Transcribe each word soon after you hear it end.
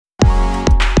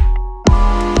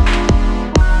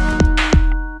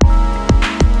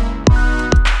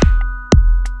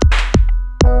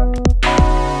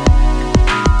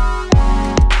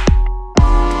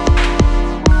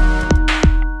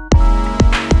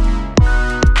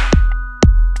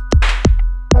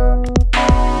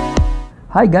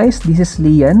Hi guys, this is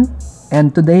Lian,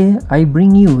 and today I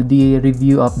bring you the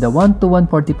review of the 1:140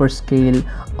 per scale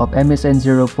of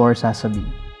MSN04 Sazabi.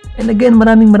 And again,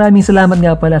 maraming salamat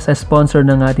nga pala sa sponsor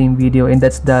ng ating video, and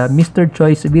that's the Mr.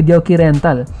 Choice Video Key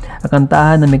Rental, ang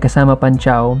kantahan na may kasama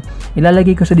Panchao.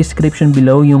 Ilalagay ko sa description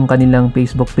below yung kanilang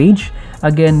Facebook page.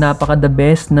 Again, napaka the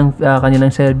best ng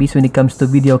kanilang service when it comes to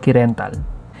video key rental.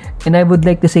 And I would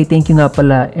like to say thank you nga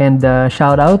pala and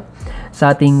shout out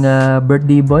sa ating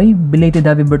birthday boy. Belated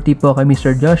happy birthday po kay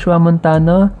Mr. Joshua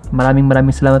Montano. Maraming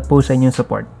salamat po sa inyong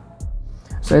support.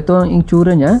 So ito ang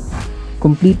itsura niya,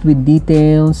 complete with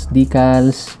details,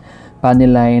 decals,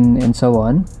 panel line, and so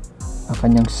on. Ang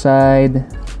kanyang side,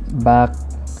 back.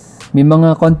 May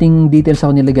mga konting details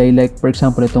ako nilagay, like for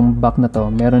example itong back na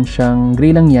to, meron siyang gray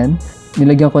lang yan.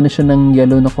 Nilagyan ko na siya ng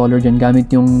yellow na color dyan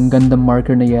gamit yung Gundam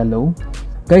marker na yellow.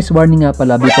 Guys, warning nga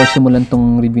pala before simulan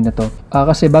tong review na to.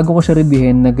 Kasi bago ko siya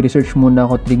reviewin, nag-research muna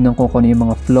ako, tignan ko kung ano yung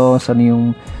mga flaws, ano yung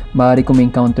maaari ko may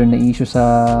encounter na issue sa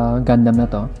Gundam na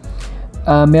to.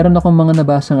 Meron akong mga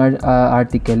nabasang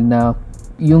article na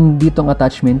yung ditong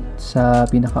attachment sa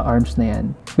pinaka-arms na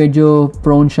yan, medyo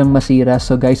prone siyang masira.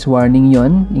 So guys, warning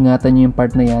yon, ingatan nyo yung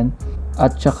part na yan.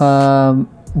 At saka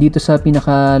dito sa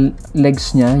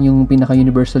pinaka-legs niya, yung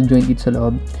pinaka-universal joint dito sa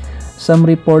loob, some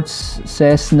reports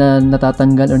says na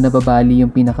natatanggal or nababali yung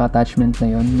pinaka-attachment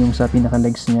na yon, yung sa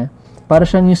pinaka-legs niya. Para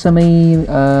siyang yung sa may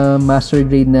master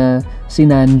grade na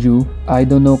Sinanju. I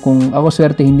don't know kung ako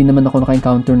swerte, hindi naman ako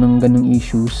naka-encounter ng ganung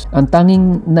issues. Ang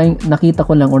tanging nakita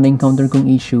ko lang or na-encounter kong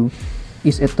issue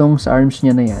is itong sa arms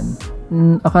niya na yan.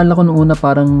 Akala ko nung una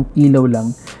parang ilaw lang.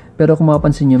 Pero kung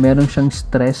mapapansin nyo, meron siyang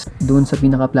stress doon sa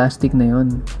pinaka-plastic na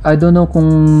yon. I don't know kung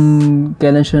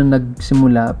kailan siya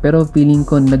nagsimula, pero feeling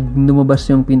ko lumabas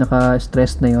yung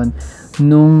pinaka-stress na yon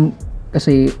nung,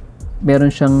 kasi meron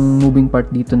siyang moving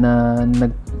part dito na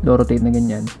nag-rotate na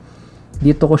ganyan.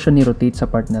 Dito ko siya ni-rotate sa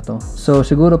part na to. So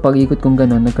siguro pag ikot kong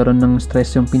ganun, nagkaroon ng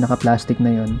stress yung pinaka-plastic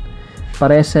na yon.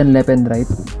 Parehas yan left and right.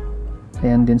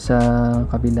 Ayan din sa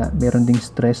kabila, meron ding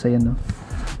stress. Ayan, no?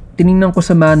 Tinignan ko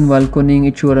sa manual kung yung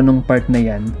itsura ng part na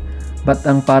yan, but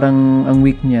ang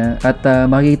weak niya, at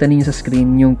makikita niyo sa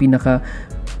screen yung pinaka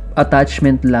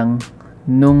attachment lang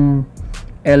nung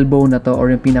elbow na to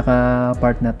or yung pinaka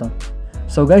part na to.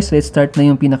 So guys, let's start na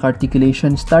yung pinaka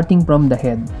articulation starting from the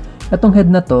head. Itong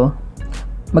head na to,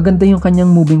 maganda yung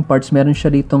kanyang moving parts. Meron siya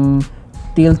ditong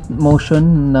tilt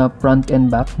motion na front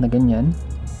and back na ganyan,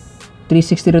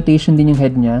 360 rotation din yung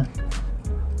head niya.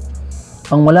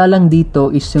 Ang wala lang dito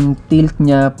is yung tilt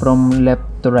niya from left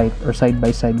to right or side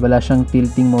by side. Wala siyang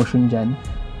tilting motion dyan.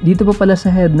 Dito pa pala sa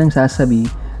head ng Sazabi,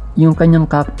 yung kanyang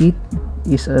cockpit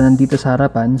is nandito sa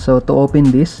harapan. So to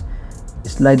open this,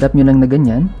 slide up nyo lang na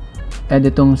ganyan. And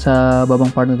itong sa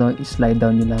babang part na to, slide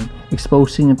down nyo lang,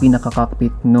 exposing yung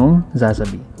pinaka-cockpit ng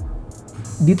Sazabi.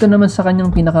 Dito naman sa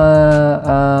kanyang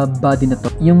pinaka-body na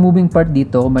to, yung moving part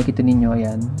dito, kung makikita ninyo,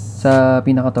 ayan, sa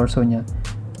pinaka-torso niya,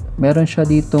 meron siya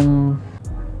ditong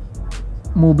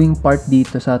moving part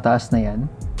dito sa taas na yan.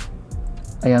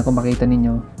 Ayan, kung makita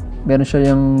ninyo, meron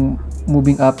siya yung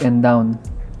moving up and down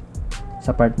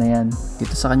sa part na yan.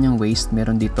 Dito sa kanyang waist,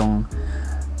 meron ditong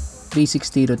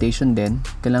 360 rotation din.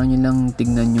 Kailangan nyo lang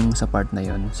tignan yung sa part na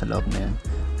yon, sa loob na yon,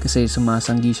 kasi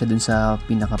sumasanggi siya dun sa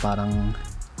pinaka parang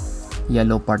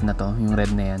yellow part na to, yung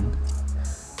red na yan.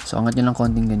 So angat nyo lang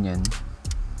konting ganyan,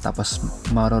 tapos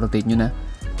maro-rotate nyo na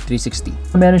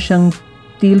 360. Meron siyang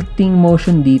tilting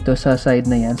motion dito sa side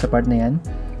na yan, sa part na yan.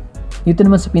 Dito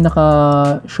naman sa pinaka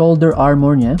shoulder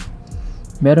armor niya,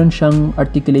 meron siyang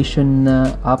articulation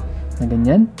na up na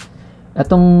ganyan.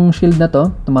 Etong shield na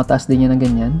to, tumataas din niya na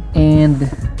ganyan. And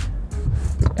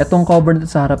etong cover na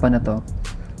sa harapan na to,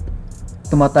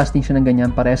 tumataas din siya ng ganyan,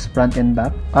 pares front and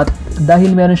back. At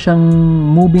dahil meron siyang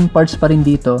moving parts pa rin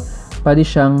dito, pwede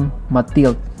siyang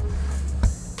matilt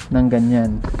ng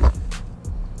ganyan.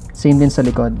 Same din sa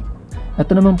likod.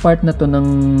 Ito namang part na to ng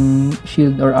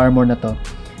shield or armor na to,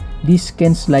 this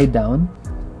can slide down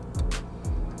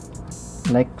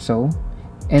like so,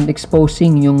 and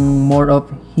exposing yung more of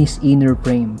his inner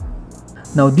frame.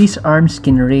 Now these arms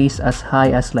can raise as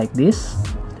high as like this.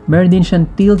 Meron din siyang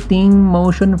tilting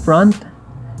motion front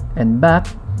and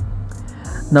back.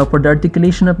 Now for the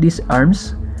articulation of these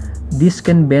arms, this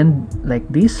can bend like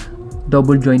this,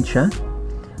 double joint siya.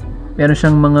 Meron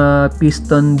siyang mga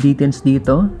piston details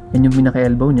dito. Yan yung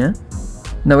pinaka-elbow niya.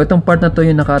 Now, itong part na to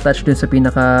yung naka-attach dun sa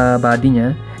pinaka-body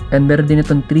niya. And meron din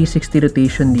itong 360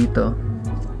 rotation dito.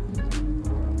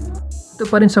 Ito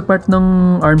pa rin sa part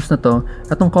ng arms na to.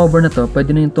 Itong cover na to,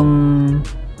 pwede na itong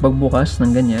magbukas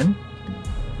ng ganyan.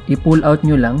 I-pull out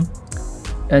nyo lang.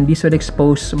 And this would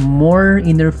expose more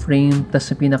inner frame,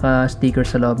 tas yung pinaka-sticker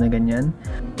sa loob na ganyan.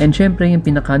 And syempre, yung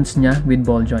pinaka-hands niya with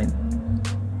ball joint.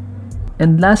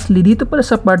 And lastly, dito pala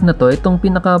sa part na to, itong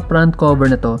pinaka-front cover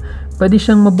na to, pwede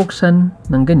siyang mabuksan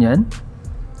ng ganyan.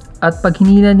 At pag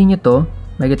hinila ninyo to,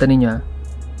 makikita ninyo,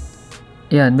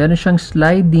 ayan, meron siyang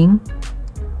sliding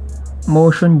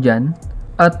motion dyan.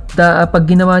 At pag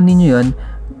ginawa ninyo yun,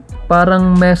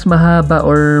 parang mas mahaba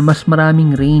or mas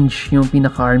maraming range yung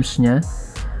pinaka-arms niya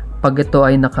pag ito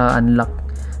ay naka-unlock.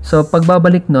 So,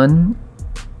 pagbabalik nun,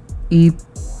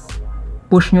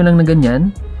 i-push nyo lang na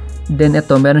ganyan. Then,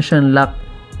 ito, meron siyang lock.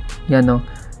 Yan, o.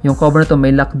 Yung cover na to, may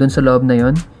lock dun sa loob na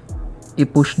yon.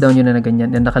 I-push down nyo na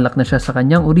ganyan. And nakalock na siya sa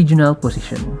kanyang original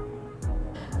position.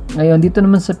 Ngayon, dito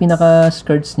naman sa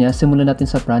pinaka-skirts niya, simulan natin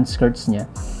sa front skirts niya.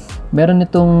 Meron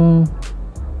itong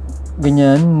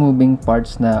ganyan, moving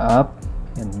parts na up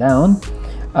and down.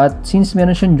 At since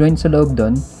meron siyang joint sa loob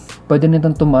doon, pwede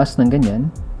nitong tumaas ng ganyan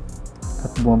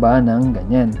at bumaba ng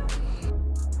ganyan.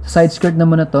 Sa side skirt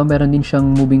naman na to, meron din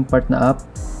siyang moving part na up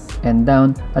and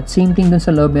down. At same thing dun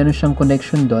sa loob, meron siyang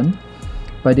connection doon.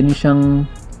 Pwede din siyang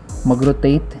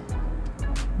mag-rotate.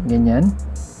 Ganyan.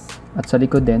 At sa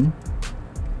likod din.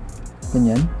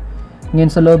 Ganyan.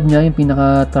 Ngayon sa loob niya, yung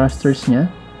pinaka-thrusters niya,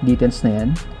 details na yan.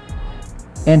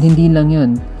 And hindi lang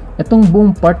yun. Itong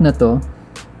buong part na to,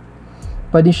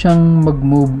 pwede siyang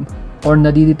mag-move or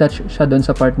nadidetach siya doon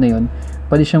sa part na yun.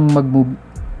 Pwede siyang mag-move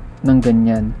ng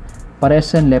ganyan. Parehas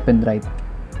yan left and right.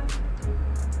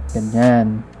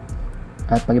 Ganyan.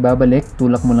 At pag ibabalik,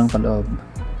 tulak mo lang paloob.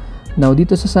 Now,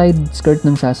 dito sa side skirt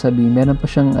ng Sazabi, meron pa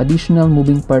siyang additional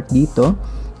moving part dito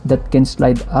that can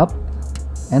slide up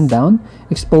and down,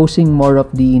 exposing more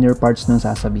of the inner parts ng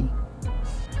Sazabi.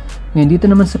 Ngayon, dito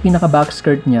naman sa pinaka-back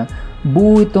skirt niya,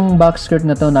 buo itong back skirt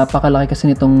na to, napakalaki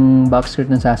kasi nitong back skirt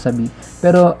ng Sazabi.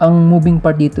 Pero ang moving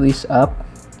part dito is up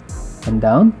and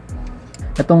down.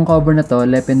 Itong cover na to,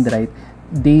 left and right,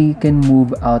 they can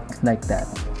move out like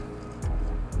that.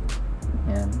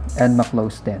 Yan. And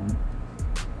ma-close din.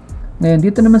 Ngayon,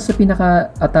 dito naman sa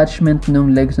pinaka-attachment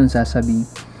ng legs ng Sazabi,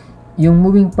 yung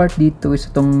moving part dito is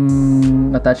itong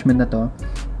attachment na to.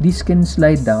 This can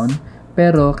slide down,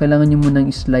 pero kailangan nyo munang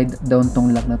i-slide down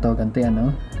tong lock na to. Ganito yan,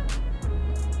 no?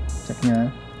 Check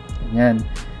nyo. Ganyan.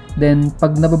 Then,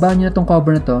 pag nababa nyo na itong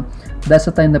cover na to, that's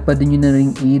the time na pwede nyo na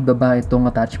rin i-baba itong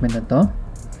attachment na to.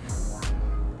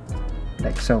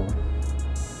 Like so.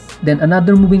 Then,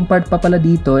 another moving part pa pala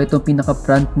dito, itong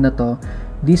pinaka-front na to,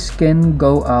 this can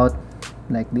go out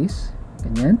like this.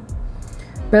 Ganyan.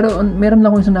 Pero, meron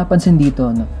lang akong isang napansin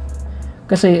dito, no?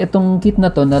 Kasi, itong kit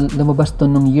na to, na lumabas to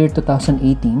nung year 2018,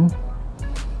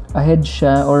 ahead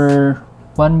siya, or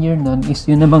 1 year nun, is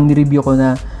yun namang nireview ko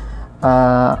na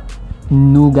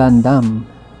New Gundam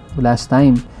last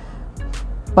time.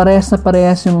 Parehas na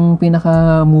parehas yung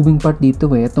pinaka moving part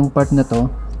dito itong part na to,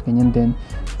 ganyan din.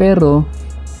 Pero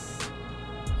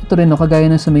ito rin, no, kagaya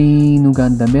na sa may New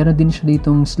Gundam, meron din siya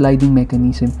ditong sliding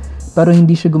mechanism, pero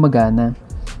hindi siya gumagana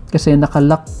kasi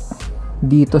nakalock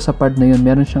dito sa part na yun.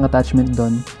 Meron siyang attachment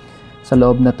doon sa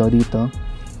loob na to dito.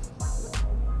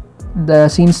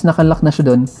 Since nakalock na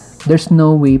siya doon, there's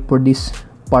no way for this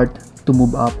part to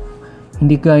move up.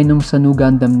 Hindi gaya nung sa New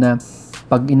Gundam na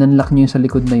pag in-unlock nyo yung sa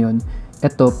likod na yon,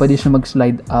 eto, pwede siya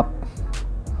mag-slide up.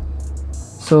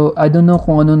 So, I don't know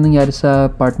kung ano nangyari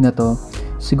sa part na to.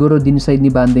 Siguro din-decide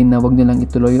ni Bandai na wag nilang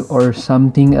ituloy or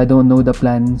something. I don't know the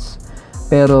plans.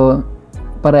 Pero,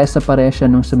 parehas na parehas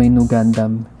siya nung sa may New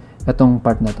Gundam. Etong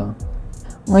part na to.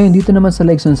 Ngayon, dito naman sa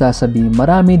legs ng Sazabi,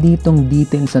 marami ditong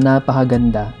details na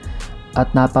napakaganda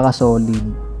at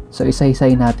napaka-solid. So,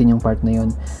 isa-isayin natin yung part na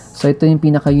yon. So, ito yung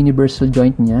pinaka-universal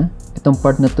joint niya. Itong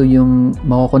part na to yung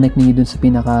mako-connect niyo dun sa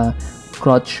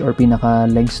pinaka-crotch or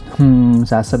pinaka-legs ng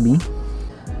Sazabi.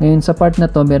 Ngayon, sa part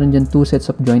na to, meron dyan 2 sets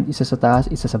of joint. Isa sa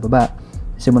taas, isa sa baba.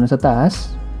 Simulan sa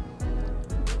taas.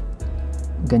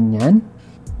 Ganyan.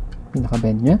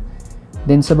 Pinaka-bend niya.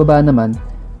 Then, sa baba naman,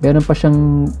 meron pa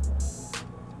siyang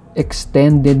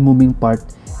extended moving part.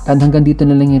 And hanggang dito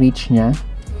na lang yung reach niya.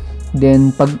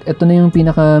 Then, pag ito na yung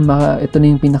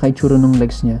pinaka-itsura ng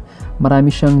legs niya,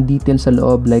 marami siyang detail sa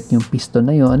loob, like yung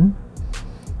piston na yon.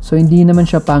 So, hindi naman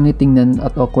siya pangit tingnan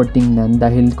at awkward tingnan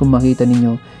dahil kung makita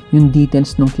ninyo, yung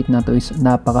details ng kit na to is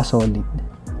napaka-solid.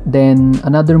 Then,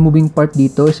 another moving part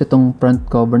dito is itong front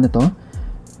cover na to.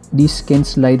 This can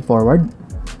slide forward,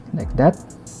 like that.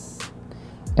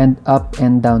 And up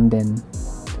and down then.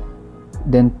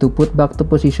 Then, to put back to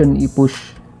position,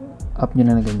 i-push up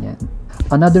nyo na ganyan.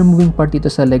 Another moving part dito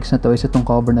sa legs na to is itong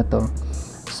cover na to.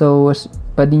 So,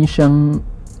 pwede nyo siyang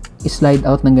i-slide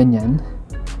out ng ganyan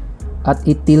at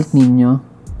i-tilt ninyo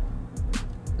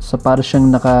So para siyang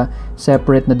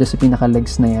naka-separate na doon sa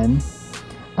pinaka-legs na yan.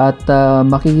 At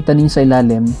makikita niyo sa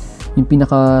ilalim yung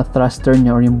pinaka-thruster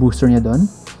niya or yung booster niya doon.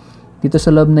 Dito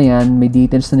sa loob na yan, may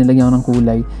details na nilagyan ko ng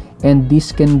kulay. And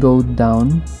this can go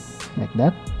down like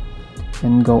that.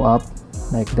 And go up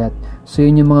like that. So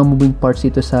yun yung mga moving parts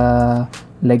dito sa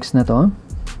legs na to.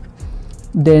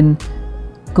 Then,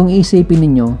 kung iisipin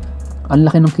ninyo, ang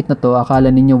laki ng kit na to,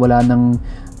 akala ninyo wala ng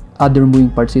other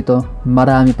moving parts ito.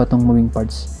 Marami pa tong moving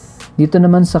parts. Dito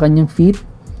naman sa kanyang feet,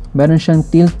 meron siyang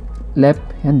tilt left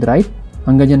and right.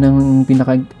 Hanggang dyan ang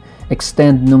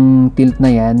pinaka-extend nung tilt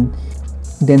na yan.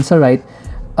 Then sa right,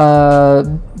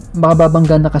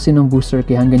 makababangga na kasi ng booster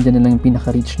kaya hanggang dyan na lang yung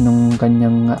pinaka-reach nung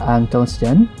kanyang ankles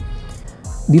dyan.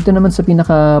 Dito naman sa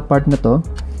pinaka-part na to,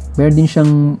 meron din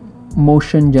siyang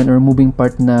motion dyan or moving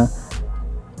part na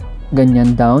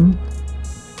ganyan down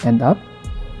and up.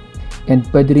 And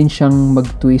pwede rin siyang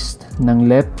mag-twist ng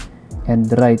left and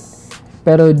right.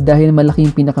 Pero dahil malaki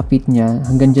yung pinaka-feet niya,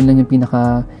 hanggang dyan lang yung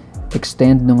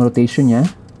pinaka-extend ng rotation niya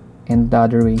and the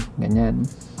other way, ganyan.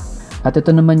 At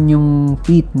ito naman yung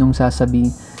feet nung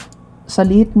Sazabi. Sa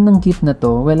liit ng kit na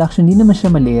to, well actually hindi naman siya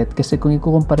maliit kasi kung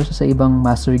ikukumpara siya sa ibang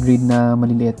master grade na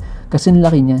maliliit, kasi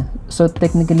nilaki niya. So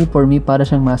technically for me, para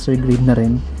siyang master grade na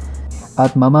rin.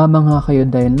 At mamamangha kayo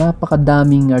dahil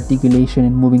napakadaming articulation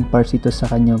and moving parts dito sa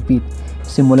kanyang feet.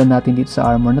 Simulan natin dito sa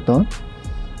armor na to.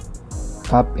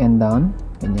 Up and down,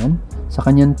 ganyan. Sa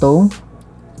kanyang toe,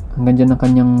 hanggang dyan ang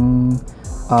kanyang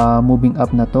moving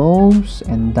up na toes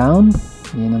and down.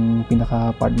 Yan ang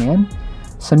pinaka part na yan.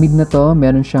 Sa mid na to,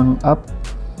 meron siyang up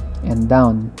and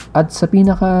down. At sa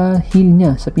pinaka heel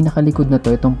niya, sa pinaka likod na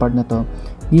to, itong part na to,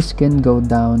 this can go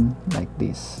down like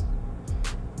this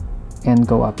and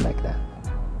go up like that.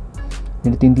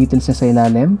 Dito yung details niya sa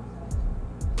ilalim.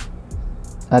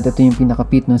 At ito yung pinaka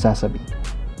feet ng Sazabi.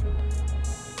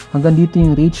 Hanggang dito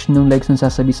yung reach ng legs ng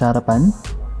Sazabi sa harapan.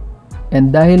 And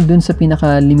dahil dun sa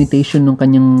pinaka limitation ng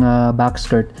kanyang back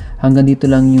skirt, hanggang dito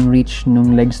lang yung reach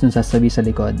ng legs ng Sazabi sa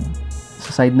likod.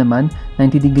 Sa side naman,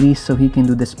 90 degrees so he can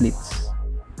do the splits.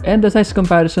 And the size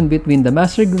comparison between the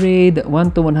master grade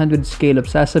 1 to 100 scale of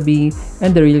Sazabi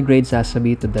and the real grade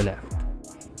Sazabi to the left.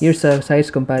 Here's a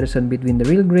size comparison between the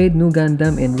real grade New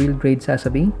Gundam and real grade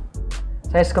Sazabi.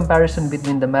 Size comparison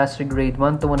between the master grade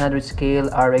 1 to 100 scale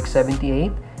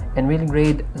RX-78 and real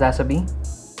grade Sazabi.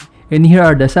 And here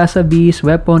are the Sazabi's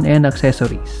weapon and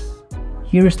accessories.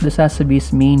 Here's the Sazabi's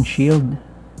main shield.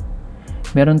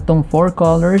 Meron tong 4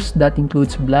 colors that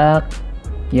includes black,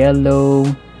 yellow,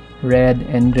 red,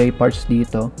 and gray parts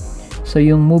dito. So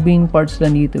yung moving parts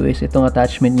lang dito is itong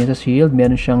attachment niya sa shield.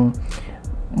 Meron siyang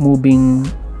moving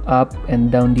up and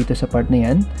down dito sa part na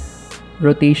yan.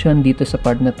 Rotation dito sa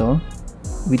part na to,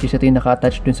 which is ito yung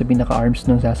naka-attach dun sa pinaka-arms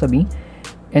ng Sazabi.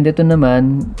 And ito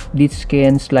naman, this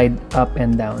can slide up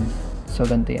and down. So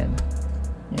ganito yan.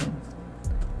 Yan.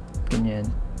 Ganyan.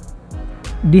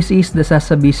 This is the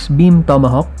Sazabi's Beam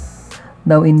Tomahawk.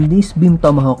 Now in this Beam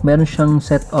Tomahawk, meron siyang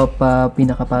set of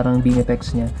pinaka parang beam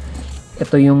effects niya.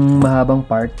 Ito yung mahabang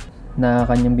part na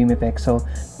kanyang beam effects. So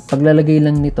paglalagay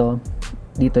lang nito,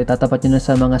 dito itatapat nyo na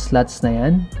sa mga slots na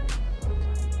yan.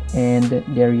 And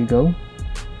there you go.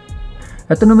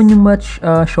 Ito naman yung much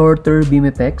shorter beam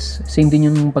effects. Same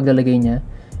din yung paglalagay niya.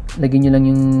 Lagyan nyo lang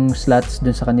yung slots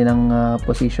dun sa kanilang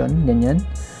position. Ganyan.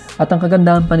 At ang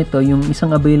kagandahan pa nito, yung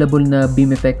isang available na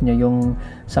beam effect niya, yung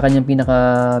sa kanyang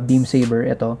pinaka beam saber,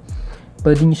 ito,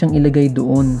 pwede nyo siyang ilagay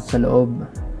doon sa loob.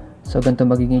 So, ganito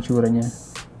magiging itsura niya.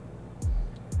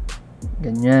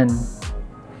 Ganyan.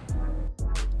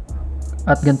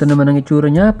 At ganito naman ang itsura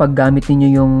niya pag gamit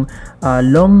niyo yung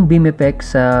long beam effect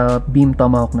sa Beam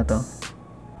Tomahawk na to.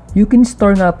 You can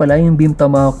store nga pala yung Beam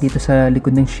Tomahawk dito sa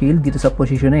likod ng shield, dito sa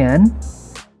position na yan.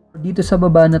 Dito sa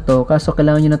baba na to, kaso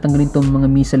kailangan nyo natanggalin itong mga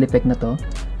missile effect na to.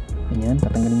 Ganyan,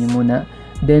 tatanggalin nyo muna.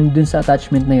 Then, dun sa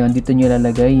attachment na yon, dito nyo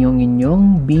lalagay yung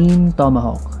inyong Beam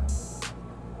Tomahawk.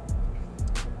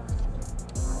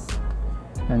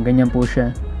 Yan, ganyan po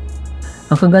siya.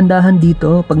 Ang kagandahan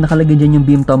dito, pag nakalagay dyan yung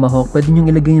Beam Tomahawk, pwede nyo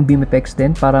ilagay yung beam effects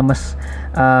din para mas,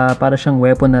 para siyang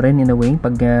weapon na rin in a way,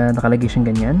 pag nakalagay siyang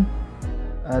ganyan.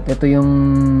 At ito yung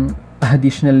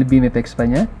additional beam effects pa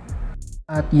niya.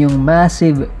 At yung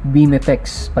massive beam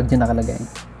effects pag dyan nakalagay.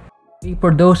 Okay,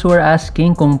 for those who are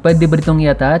asking kung pwede ba itong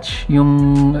i-attach yung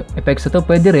effects na to,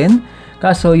 pwede rin.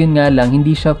 Kaso yun nga lang,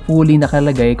 hindi siya fully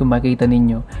nakalagay kung makita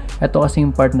ninyo. Ito kasi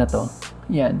yung part na to.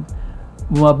 Yan.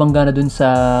 Bumabangga na dun sa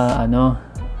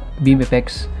beam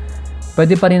effects.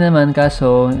 Pwede pa rin naman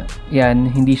kaso yan,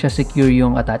 hindi siya secure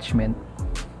yung attachment.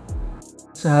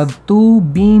 So I have 2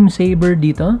 beam saber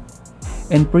dito.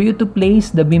 And for you to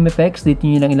place the beam effects, dito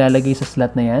nyo lang ilalagay sa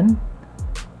slot na yan.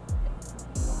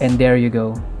 And there you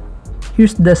go.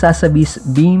 Here's the Sazabi's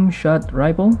beam shot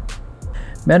rifle.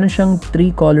 Meron siyang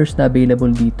 3 colors na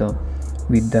available dito.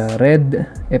 With the red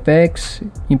effects,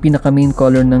 yung pinaka main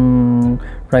color ng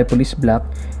rifle is black.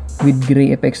 With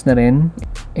gray effects na rin.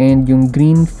 And yung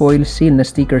green foil seal na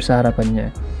sticker sa harapan niya.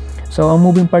 So, ang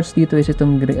moving parts dito is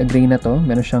itong gray na to.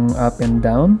 Meron siyang up and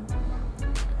down.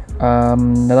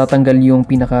 Natatanggal yung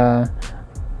pinaka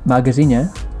magazine niya.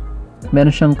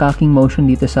 Meron siyang cocking motion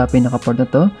dito sa pinaka port na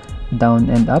to. Down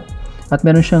and up. At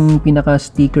meron siyang pinaka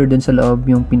sticker dun sa loob.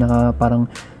 Yung pinaka parang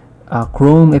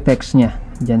chrome effects niya.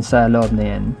 Dyan sa loob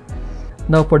na yan.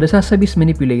 Now, for the Sazabi's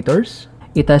manipulators,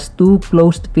 it has 2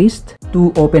 closed fists,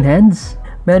 2 open hands.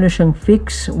 Meron siyang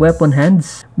fixed weapon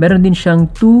hands. Meron din siyang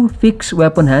 2 fixed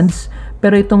weapon hands.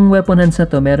 Pero itong weapon hands na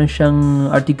to, meron siyang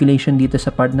articulation dito sa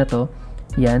part na to.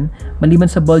 Yan. Maliban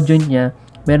sa ball joint niya,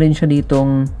 meron siya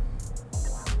ditong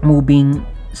moving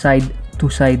side to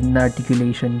side na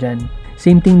articulation dyan.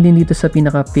 Same thing din dito sa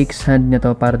pinaka fixed hand niya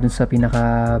to para dun sa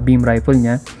pinaka beam rifle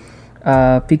niya.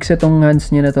 Fix itong hands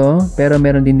niya na to, pero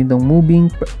meron din ditong moving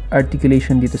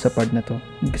articulation dito sa part na to.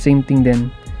 Same thing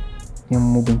din yung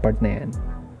moving part na yan.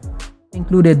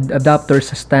 Included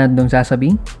adapters sa stand ng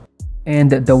Sazabi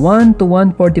and the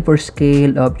 1:144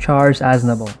 scale of Charles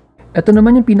Aznavour. Ito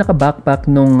naman yung pinaka backpack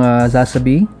ng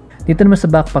Sazabi. Dito naman sa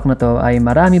backpack na to ay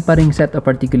marami pa ring set of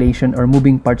articulation or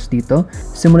moving parts dito.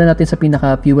 Simulan natin sa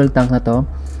pinaka fuel tank na to.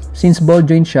 Since ball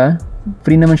joint siya,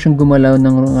 free naman siyang gumalaw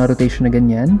ng rotation na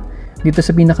ganyan. Dito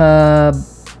sa pinaka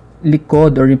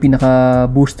likod or yung pinaka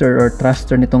booster or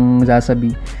thruster nitong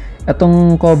Sazabi,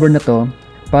 itong cover na to,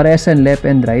 parehas sa left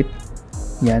and right.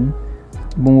 Yan.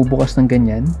 Bumubukas ng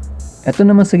ganyan. Ito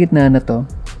naman sa gitna na to,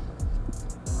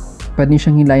 pwede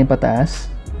siyang hilayin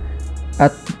pataas.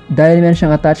 At dahil meron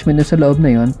siyang attachment dun sa loob na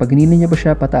yon, pag hinila niya pa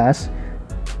siya pataas,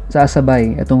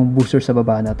 sasabay itong booster sa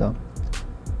baba na to.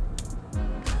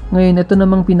 Ngayon, ito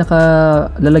namang pinaka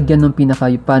lalagyan ng pinaka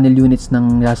panel units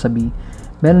ng Sazabi.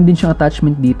 Meron din siyang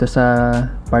attachment dito sa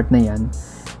part na yan.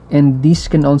 And this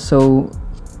can also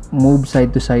move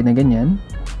side to side na ganyan.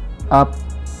 Up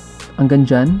hanggang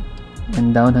dyan.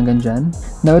 And down hanggang dyan.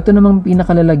 Now, ito namang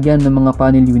pinakalalagyan ng mga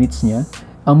panel units niya.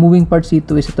 Ang moving parts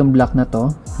dito is itong block na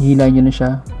to. Hihilayin nyo na siya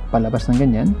palabas ng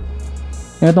ganyan.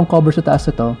 And itong cover sa taas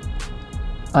na to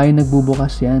ay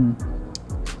nagbubukas yan.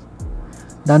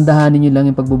 Dandahanin nyo lang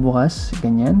yung pagbubukas.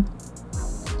 Ganyan.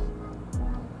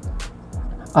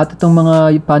 At itong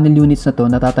mga panel units na to,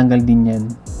 natatanggal din yan.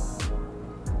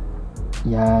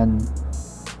 Yan.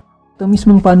 Itong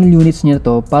mismong panel units niya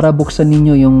to, para buksan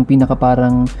ninyo yung pinaka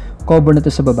parang cover na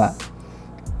to sa baba.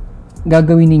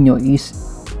 Gagawin ninyo is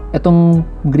itong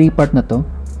gray part na to,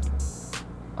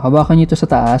 hawakan nyo ito sa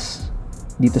taas,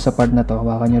 dito sa part na to,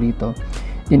 hawakan nyo rito.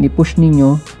 Then i-push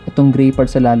ninyo itong gray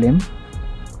part sa lalim.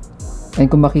 And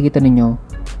kung makikita ninyo,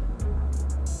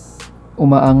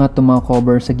 umaangat itong mga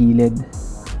cover sa gilid.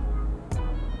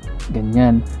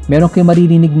 Ganyan. Meron kayo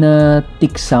maririnig na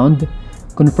tick sound,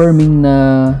 confirming na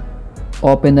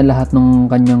open na lahat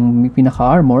ng kanyang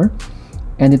pinaka-armor.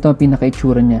 And ito ang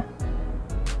pinaka-itsura niya.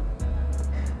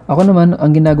 Ako naman,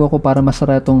 ang ginagawa ko para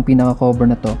masara itong pinaka-cover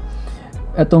na to,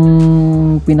 itong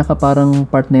pinaka parang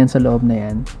part na yan sa loob na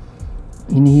yan,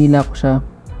 hinihila ko siya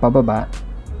pababa.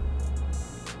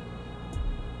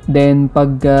 Then,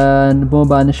 pag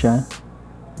bumaba na siya,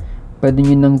 pwede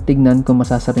nyo nang tignan kung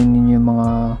masasarin niyo yung mga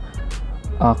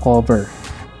cover.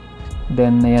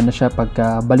 Then, ayan na siya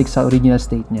pagka balik sa original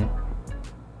state niya.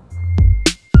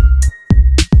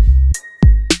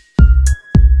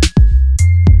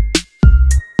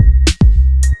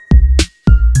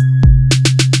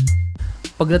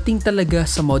 Pagdating talaga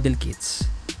sa model kits,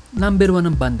 number 1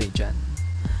 ang Bandai dyan.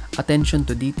 Attention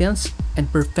to details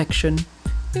and perfection,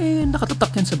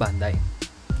 nakatatak yan sa Bandai.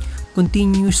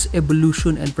 Continuous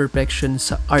evolution and perfection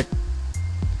sa art.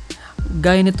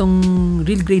 Gaya nitong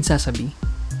real grade Sazabi,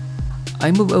 I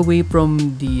move away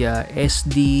from the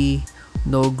SD,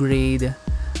 no grade,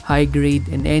 high grade,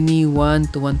 and any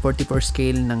 1:144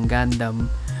 scale ng Gundam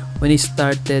when I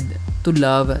started to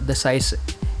love the size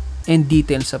and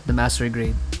details of the master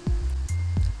grade.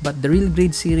 But the real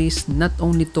grade series not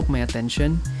only took my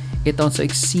attention, it also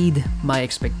exceeded my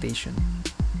expectation.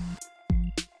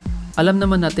 Alam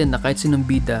naman natin na kahit sinong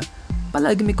bida,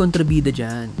 palagi may kontrabida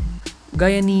dyan.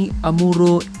 Gaya ni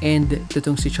Amuro and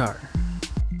tutong si Char.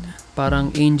 Parang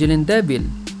angel and devil,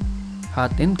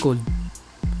 hot and cold,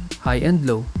 high and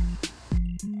low.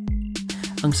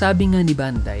 Ang sabi nga ni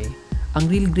Bandai, ang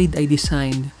real grade ay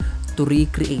designed to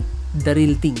recreate the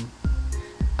real thing.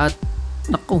 At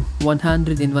naku,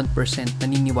 101%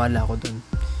 naniniwala ako dun.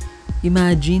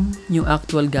 Imagine yung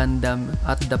actual Gundam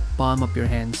at the palm of your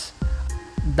hands.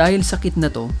 dahil sa kit na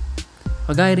to,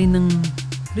 kagaya rin ng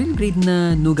real grade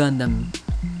na New Gundam,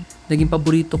 naging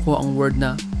paborito ko ang word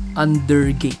na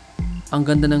undergate. Ang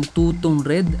ganda ng two-tone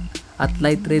red at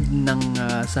light red ng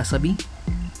Sazabi.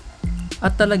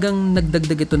 At talagang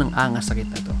nagdagdag ito ng angas sa kit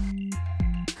na to.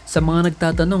 Sa mga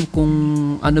nagtatanong kung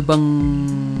ano bang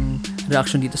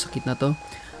reaction dito sa kit na to,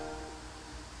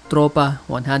 tropa,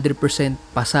 100%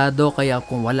 pasado, kaya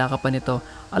kung wala ka pa nito,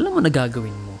 alam mo na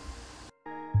gagawin mo.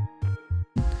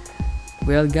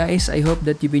 Well guys, I hope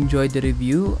that you've enjoyed the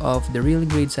review of the real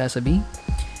grade Sazabi.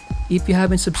 If you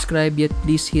haven't subscribed yet,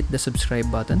 please hit the subscribe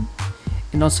button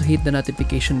and also hit the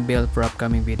notification bell for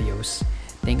upcoming videos.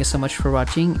 Thank you so much for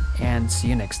watching and see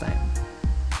you next time.